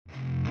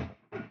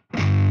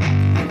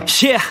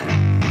Yeah,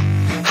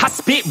 I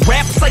spit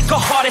raps like a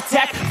heart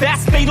attack,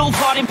 fast fatal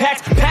heart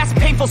impact, past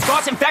painful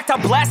scars. In fact, I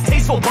blast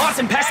tasteful bars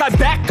and packs. I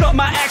back up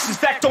my actions,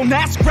 fact don't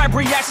ask, grab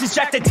reactions,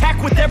 jacked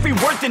attack with every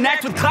word, then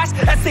act with class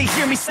as they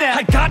hear me snap.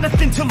 I got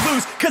nothing to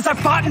lose, cause I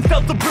fought and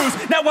felt the bruise.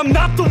 Now I'm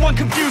not the one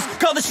confused,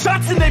 call the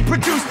shots and they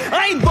produce.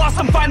 I ain't lost,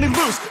 I'm finally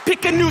loose,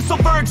 pick a new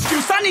silver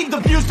excuse. I need the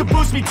views to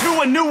boost me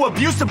to a new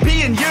abuse of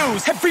being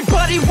used.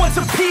 Everybody wants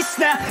a piece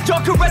now,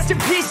 y'all can rest in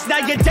peace now.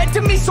 You're dead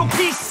to me, so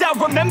peace out.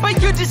 Remember,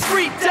 you're just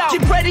freaked out.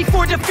 Get ready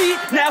for defeat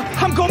now,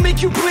 I'm gonna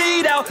make you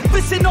bleed out.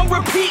 Listen on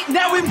repeat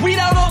now and weed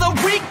out all the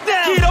weak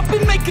now. Get up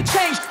and make a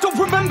change, don't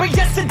remember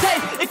yesterday.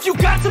 If you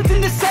got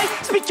something to say,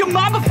 speak your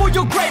mind before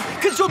your grave,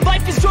 cause your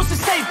life is yours to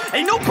save.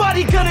 Ain't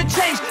nobody gonna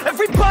change,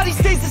 everybody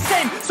stays the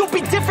same. So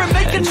be different,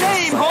 make a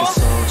name, like a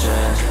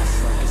soldier,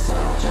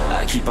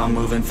 I keep on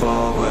moving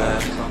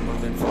forward,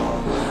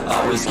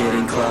 always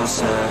getting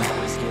closer,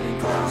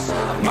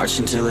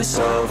 marching till it's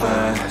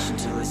over.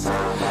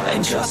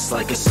 And just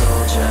like a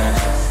soldier,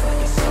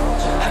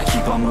 I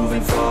keep on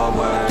moving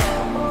forward,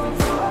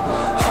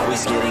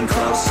 always getting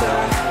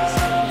closer,